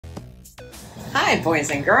Hi boys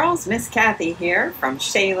and girls, Miss Kathy here from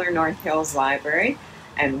Shaler North Hills Library,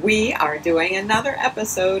 and we are doing another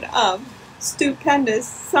episode of Stupendous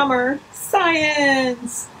Summer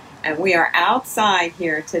Science! And we are outside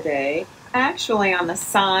here today, actually on the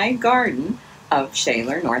side garden of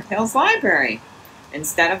Shaler North Hills Library,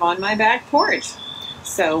 instead of on my back porch.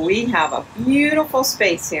 So we have a beautiful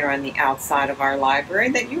space here on the outside of our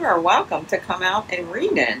library that you are welcome to come out and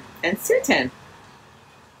read in and sit in.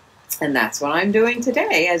 And that's what I'm doing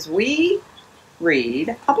today as we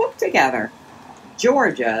read a book together.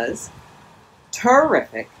 Georgia's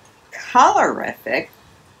Terrific, Colorific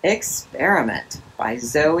Experiment by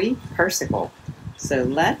Zoe Persicle. So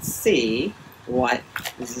let's see what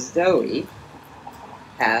Zoe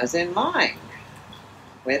has in mind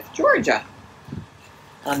with Georgia.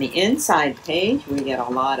 On the inside page, we get a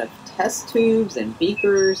lot of test tubes and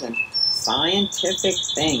beakers and scientific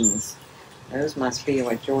things. Those must be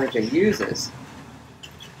what Georgia uses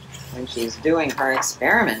when she's doing her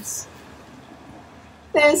experiments.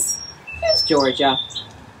 This is Georgia.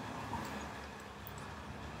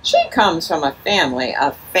 She comes from a family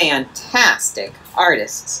of fantastic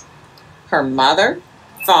artists. Her mother,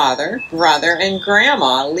 father, brother, and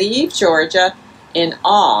grandma leave Georgia in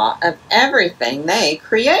awe of everything they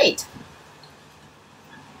create.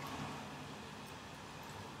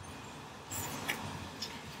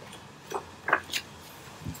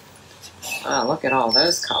 Oh, look at all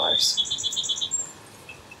those colors.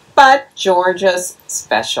 But Georgia's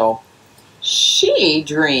special. She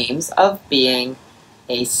dreams of being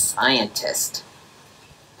a scientist.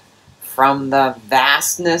 From the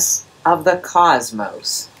vastness of the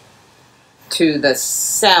cosmos to the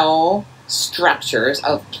cell structures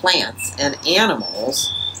of plants and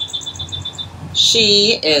animals,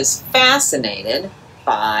 she is fascinated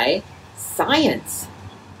by science.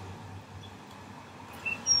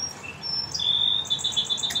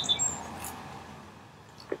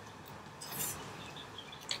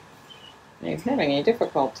 I'm having a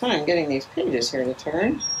difficult time getting these pages here to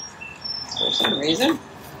turn for some reason.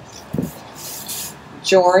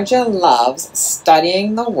 Georgia loves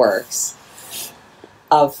studying the works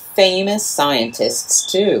of famous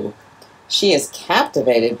scientists too. She is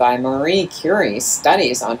captivated by Marie Curie's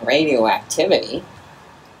studies on radioactivity.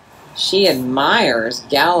 She admires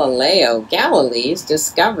Galileo Galilei's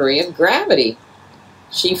discovery of gravity.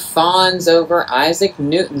 She fawns over Isaac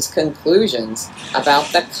Newton's conclusions about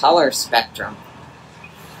the color spectrum.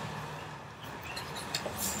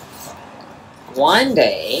 One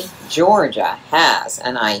day, Georgia has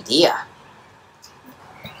an idea.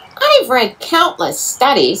 I've read countless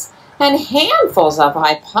studies and handfuls of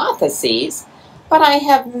hypotheses, but I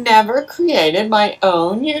have never created my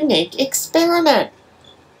own unique experiment.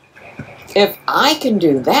 If I can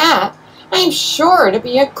do that, I'm sure to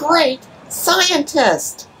be a great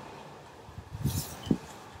scientist.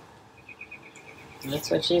 That's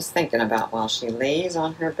what she's thinking about while she lays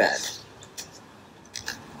on her bed.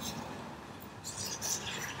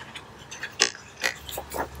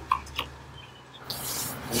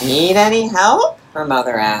 Need any help? Her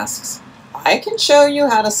mother asks. I can show you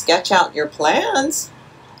how to sketch out your plans.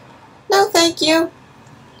 No, thank you.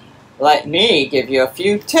 Let me give you a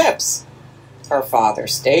few tips, her father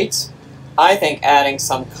states. I think adding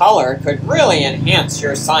some color could really enhance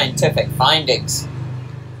your scientific findings.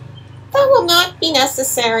 That will not be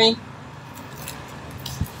necessary.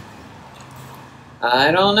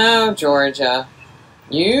 I don't know, Georgia.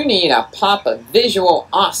 You need a pop of visual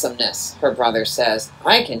awesomeness, her brother says.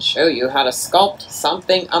 I can show you how to sculpt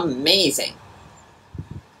something amazing.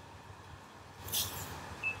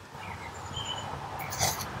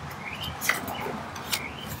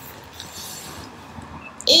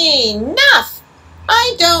 Enough!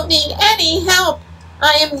 I don't need any help.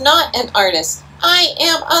 I am not an artist. I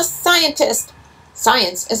am a scientist.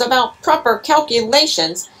 Science is about proper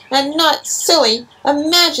calculations and not silly,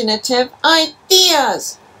 imaginative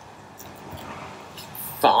ideas.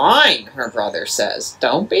 Fine, her brother says.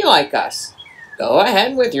 Don't be like us. Go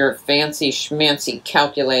ahead with your fancy schmancy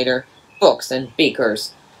calculator, books, and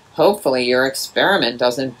beakers. Hopefully your experiment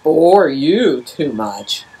doesn't bore you too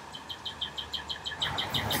much.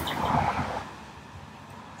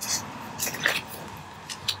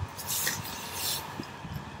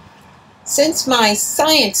 Since my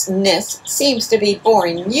science-ness seems to be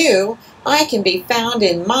boring you, I can be found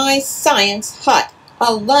in my science hut,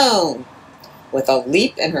 alone. With a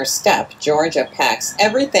leap in her step, Georgia packs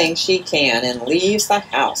everything she can and leaves the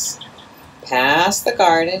house. Past the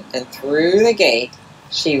garden and through the gate,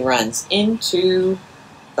 she runs into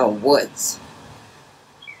the woods.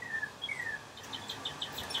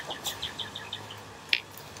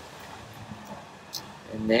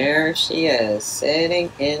 And there she is,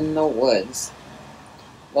 sitting in the woods,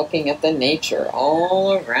 looking at the nature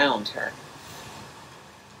all around her.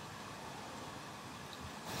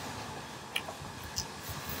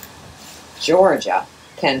 Georgia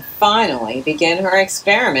can finally begin her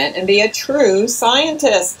experiment and be a true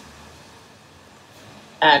scientist.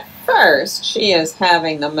 At first, she is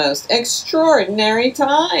having the most extraordinary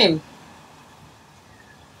time.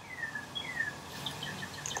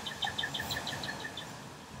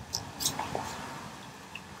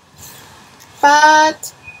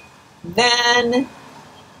 But then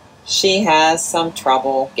she has some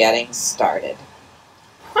trouble getting started.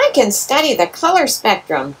 I can study the color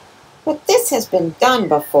spectrum, but this has been done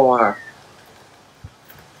before.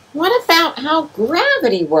 What about how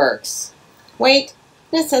gravity works? Wait,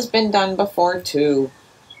 this has been done before too.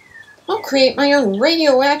 I'll create my own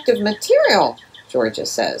radioactive material, Georgia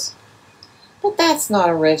says. But that's not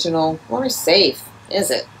original or safe,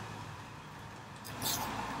 is it?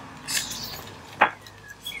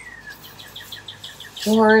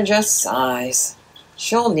 Georgia sighs.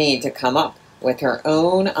 She'll need to come up with her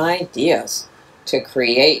own ideas to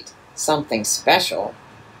create something special.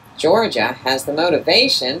 Georgia has the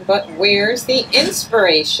motivation, but where's the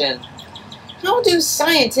inspiration? How do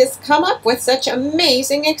scientists come up with such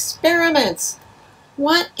amazing experiments?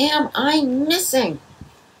 What am I missing?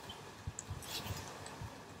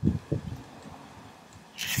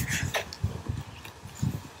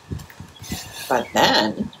 But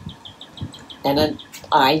then an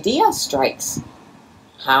idea strikes.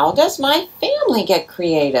 How does my family get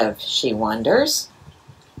creative? She wonders.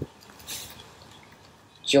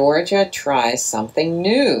 Georgia tries something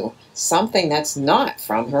new, something that's not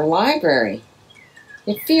from her library.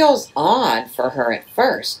 It feels odd for her at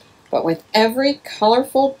first, but with every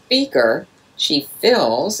colorful beaker she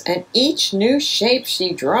fills and each new shape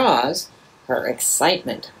she draws, her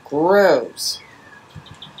excitement grows.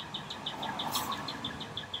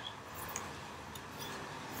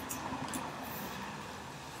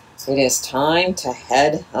 It is time to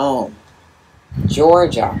head home.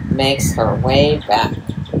 Georgia makes her way back.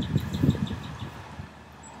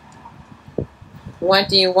 What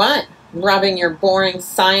do you want? Rubbing your boring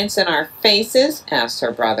science in our faces? Asks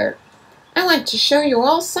her brother. I want to show you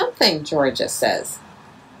all something, Georgia says.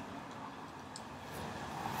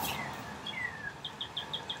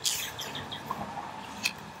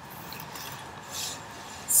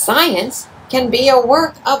 Science can be a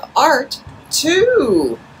work of art,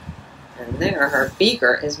 too. And there her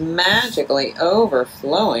beaker is magically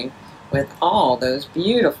overflowing with all those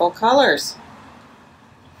beautiful colors.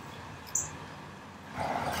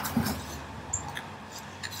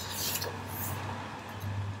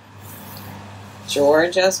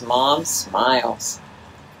 Georgia's mom smiles.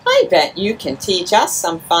 I bet you can teach us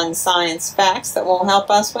some fun science facts that will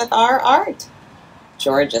help us with our art.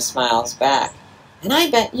 Georgia smiles back. And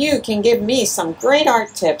I bet you can give me some great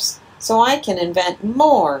art tips so I can invent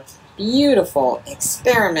more beautiful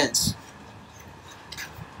experiments.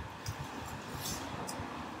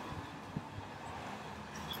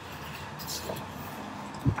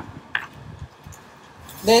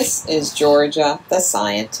 This is Georgia, the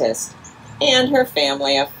scientist, and her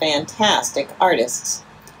family of fantastic artists.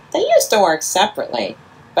 They used to work separately,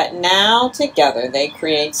 but now together they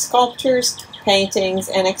create sculptures, paintings,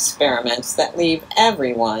 and experiments that leave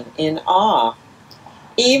everyone in awe.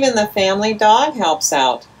 Even the family dog helps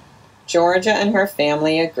out. Georgia and her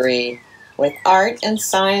family agree. With art and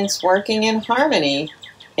science working in harmony,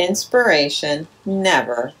 inspiration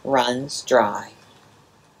never runs dry.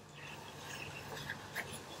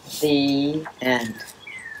 The end.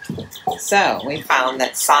 So we found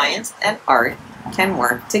that science and art can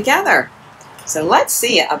work together. So let's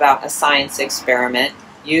see about a science experiment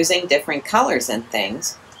using different colors and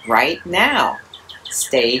things right now.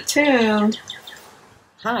 Stay tuned.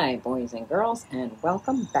 Hi, boys and girls, and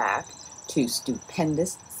welcome back to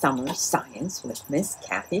Stupendous Summer Science with Miss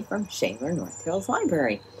Kathy from Shaler, North Hills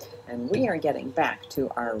Library. And we are getting back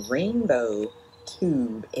to our rainbow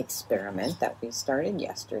tube experiment that we started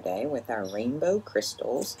yesterday with our rainbow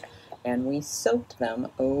crystals, and we soaked them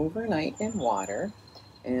overnight in water,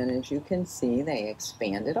 and as you can see they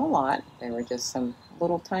expanded a lot. There were just some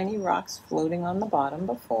little tiny rocks floating on the bottom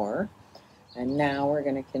before, and now we're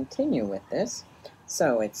going to continue with this.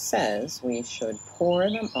 So it says we should pour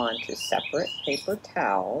them onto separate paper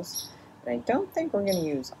towels, and I don't think we're going to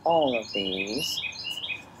use all of these.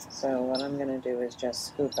 So what I'm going to do is just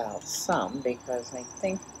scoop out some, because I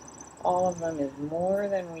think all of them is more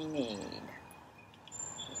than we need.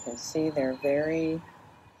 You can see they're very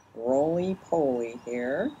roly-poly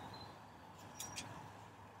here.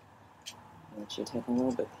 Let you take a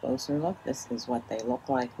little bit closer look. This is what they look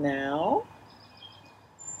like now.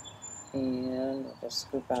 And we'll just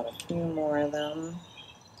scoop out a few more of them.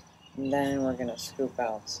 And then we're going to scoop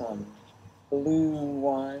out some blue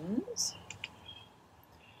ones.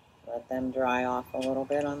 Let them dry off a little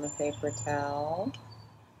bit on the paper towel.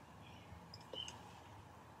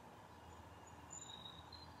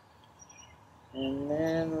 And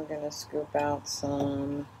then we're going to scoop out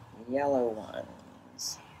some yellow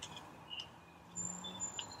ones.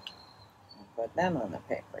 And put them on the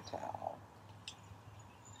paper towel.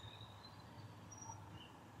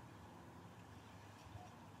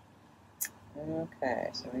 Okay,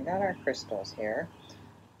 so we got our crystals here.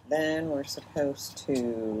 Then we're supposed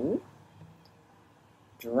to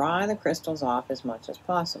dry the crystals off as much as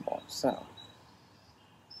possible. So,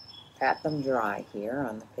 pat them dry here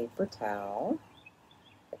on the paper towel.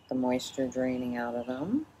 Get the moisture draining out of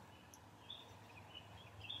them.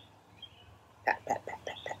 Pat, pat, pat,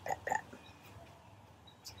 pat, pat, pat, pat.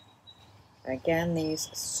 Again, these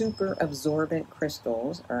super absorbent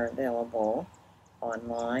crystals are available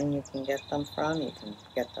online. You can get them from. You can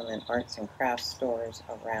get them in arts and crafts stores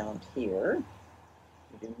around here.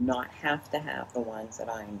 You do not have to have the ones that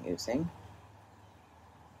I'm using.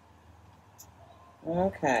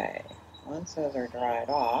 Okay, once those are dried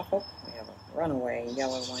off, oh, we have a runaway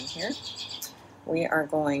yellow one here. We are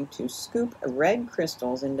going to scoop red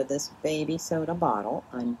crystals into this baby soda bottle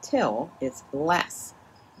until it's less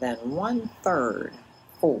than 1/3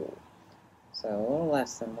 full. So a little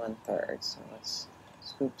less than 1/3. So let's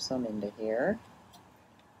scoop some into here.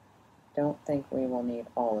 Don't think we will need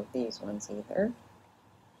all of these ones either.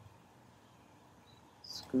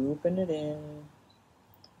 Scooping it in.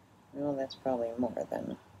 Well, that's probably more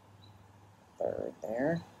than 1/3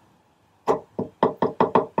 there.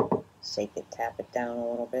 Shake it, tap it down a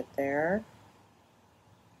little bit there.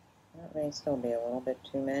 That may still be a little bit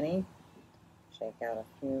too many. Shake out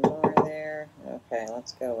a few more there. Okay,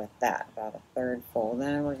 let's go with that, about 1/3 full.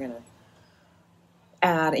 Then we're going to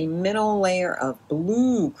add a middle layer of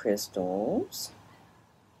blue crystals.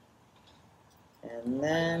 And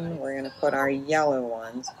then we're going to put our yellow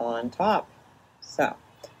ones on top. So,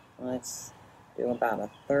 let's do about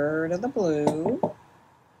 1/3 of the blue.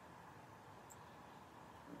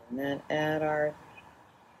 And then add our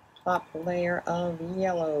top layer of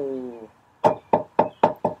yellow.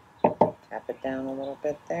 Tap it down a little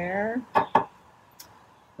bit there.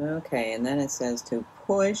 Okay, and then it says to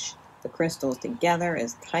push the crystals together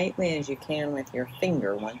as tightly as you can with your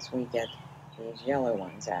finger once we get these yellow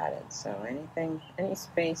ones added. So any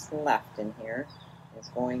space left in here is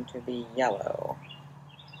going to be yellow.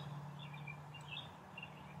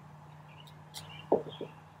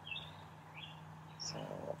 So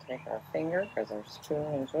we'll take our finger, because our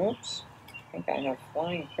spoon is, oops, I think I have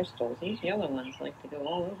flying crystals. These yellow ones like to go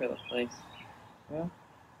all over the place. Well,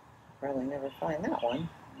 probably never find that one.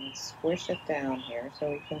 And squish it down here so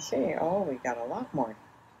we can see, oh, we got a lot more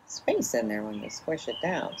space in there when we squish it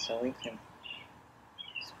down. So we can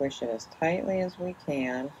squish it as tightly as we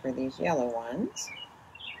can for these yellow ones.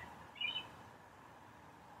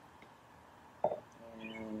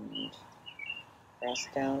 And press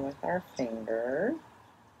down with our finger.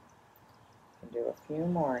 We'll do a few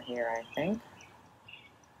more here, I think.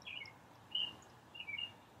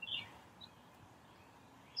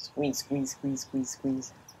 Squeeze, squeeze, squeeze, squeeze,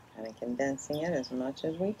 squeeze. Kind of condensing it as much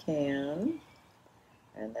as we can.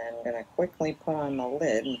 And then I'm going to quickly put on the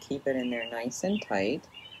lid and keep it in there nice and tight.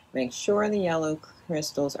 Make sure the yellow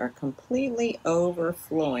crystals are completely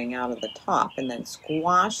overflowing out of the top, and then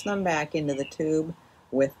squash them back into the tube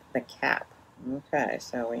with the cap. Okay,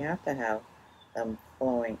 so we have to have them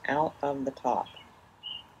flowing out of the top.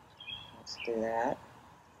 Let's do that.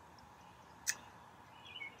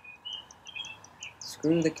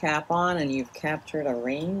 Screw the cap on and you've captured a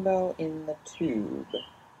rainbow in the tube.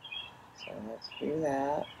 So let's do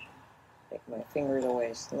that. Take my fingers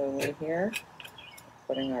away slowly here.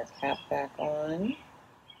 Putting our cap back on.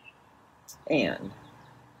 And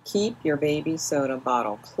keep your baby soda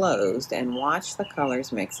bottle closed and watch the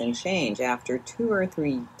colors mix and change. After 2 or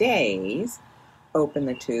 3 days, open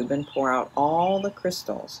the tube and pour out all the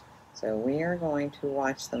crystals. So we are going to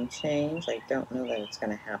watch them change. I don't know that it's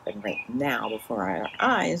going to happen right now before our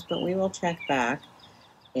eyes, but we will check back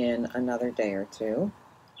in another day or two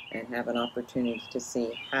and have an opportunity to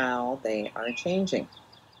see how they are changing.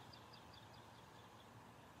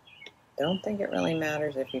 Don't think it really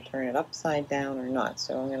matters if you turn it upside down or not,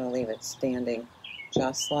 so I'm going to leave it standing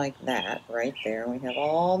just like that right there. We have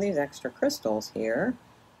all these extra crystals here.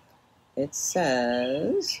 It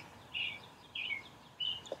says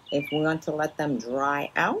if we want to let them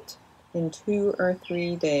dry out, in 2 or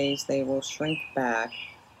 3 days they will shrink back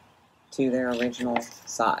to their original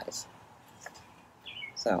size.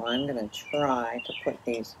 So I'm going to try to put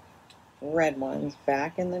these red ones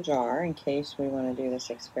back in the jar in case we want to do this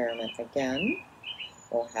experiment again.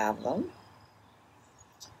 We'll have them.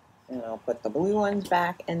 And I'll put the blue ones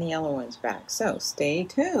back and the yellow ones back. So stay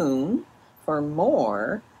tuned for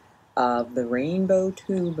more of the rainbow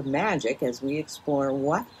tube magic as we explore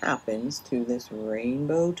what happens to this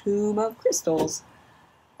rainbow tube of crystals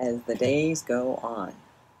as the days go on.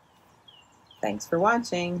 Thanks for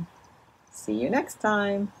watching. See you next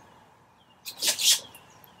time.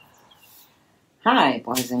 Hi,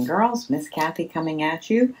 boys and girls. Miss Kathy coming at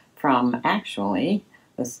you from actually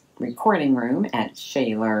the recording room at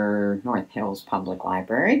Shaler, North Hills Public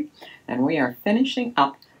Library. And we are finishing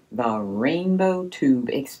up the rainbow tube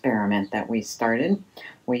experiment that we started.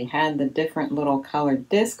 We had the different little colored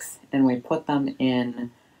discs and we put them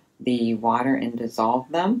in the water and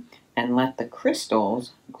dissolved them and let the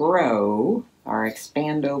crystals grow, our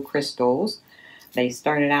expando crystals. They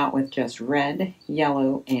started out with just red,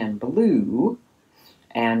 yellow, and blue,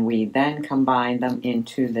 and we then combined them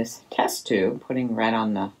into this test tube, putting red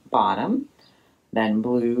on the bottom, then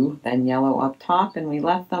blue, then yellow up top, and we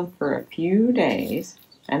left them for a few days.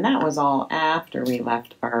 And that was all after we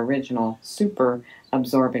left our original super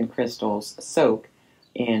absorbent crystals soak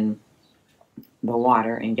in the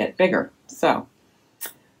water and get bigger. So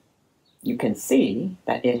you can see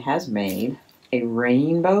that it has made a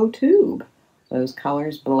rainbow tube. Those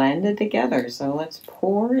colors blended together. So let's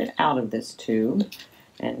pour it out of this tube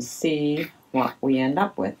and see what we end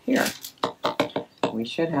up with here. We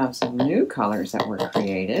should have some new colors that were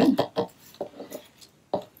created.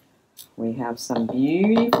 We have some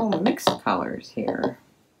beautiful mixed colors here.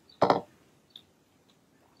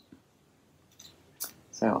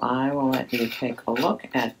 So I will let you take a look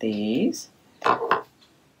at these a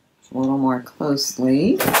little more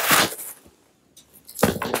closely. You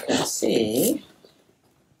can see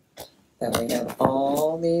that we have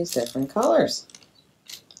all these different colors.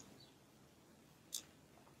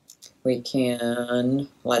 We can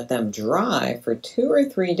let them dry for 2 or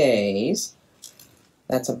 3 days.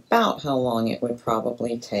 That's about how long it would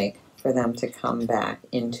probably take for them to come back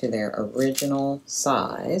into their original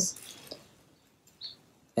size.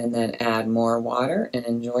 And then add more water and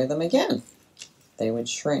enjoy them again. They would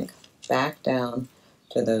shrink back down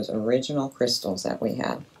to those original crystals that we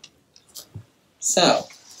had. So,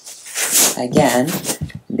 again,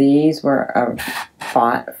 these were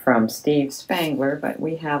bought from Steve Spangler, but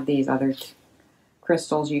we have these other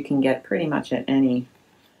crystals you can get pretty much at any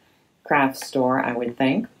craft store, I would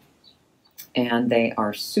think. And they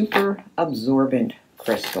are super absorbent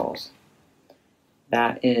crystals.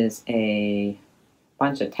 That is a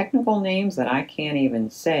bunch of technical names that I can't even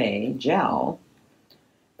say. Gel.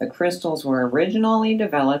 The crystals were originally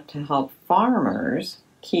developed to help farmers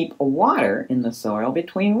keep water in the soil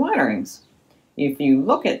between waterings. If you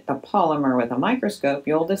look at the polymer with a microscope,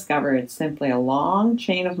 you'll discover it's simply a long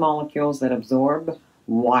chain of molecules that absorb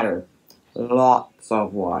water. Lots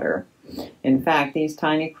of water. In fact, these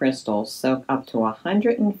tiny crystals soak up to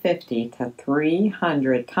 150 to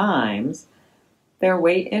 300 times their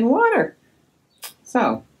weight in water.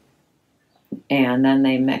 So, and then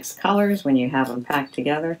they mix colors when you have them packed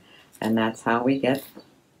together, and that's how we get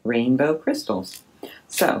rainbow crystals.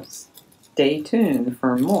 So, stay tuned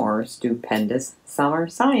for more stupendous summer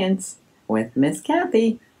science with Miss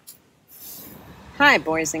Kathy. Hi,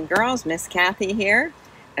 boys and girls. Miss Kathy here,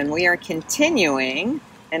 and we are continuing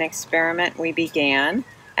an experiment we began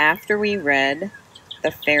after we read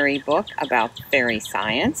the fairy book about fairy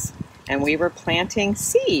science, and we were planting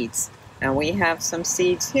seeds. Now we have some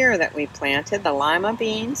seeds here that we planted, the lima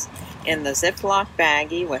beans, in the Ziploc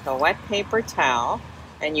baggie with a wet paper towel.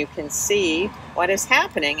 And you can see what is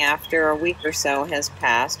happening after a week or so has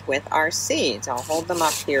passed with our seeds. I'll hold them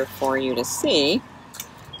up here for you to see.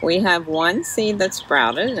 We have one seed that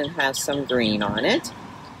sprouted and has some green on it.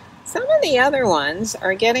 Some of the other ones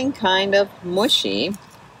are getting kind of mushy.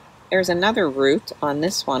 There's another root on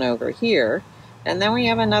this one over here. And then we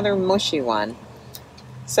have another mushy one.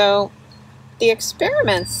 So the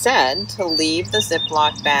experiment said to leave the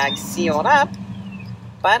Ziploc bag sealed up,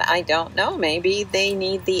 but I don't know, maybe they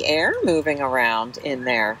need the air moving around in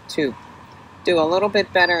there to do a little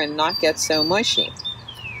bit better and not get so mushy.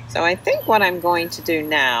 So I think what I'm going to do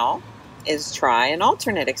now is try an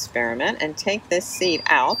alternate experiment and take this seed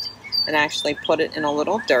out and actually put it in a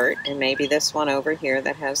little dirt, and maybe this one over here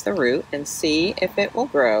that has the root, and see if it will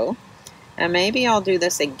grow. And maybe I'll do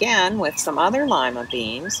this again with some other lima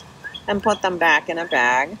beans and put them back in a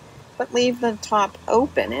bag, but leave the top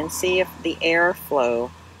open and see if the airflow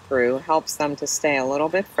through helps them to stay a little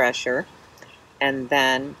bit fresher, and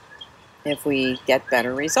then if we get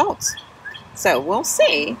better results. So we'll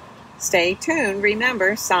see. Stay tuned.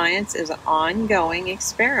 Remember, science is an ongoing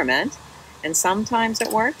experiment, and sometimes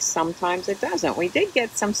it works, sometimes it doesn't. We did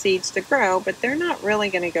get some seeds to grow, but they're not really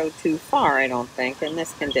going to go too far, I don't think, in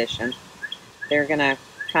this condition. They're going to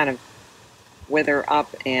kind of wither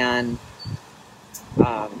up and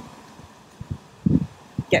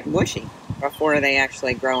get mushy before they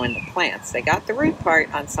actually grow into plants. They got the root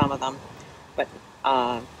part on some of them, but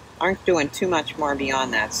aren't doing too much more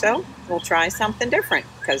beyond that. So we'll try something different,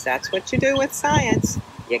 because that's what you do with science.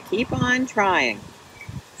 You keep on trying.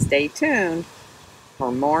 Stay tuned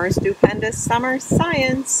for more stupendous summer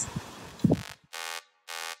science.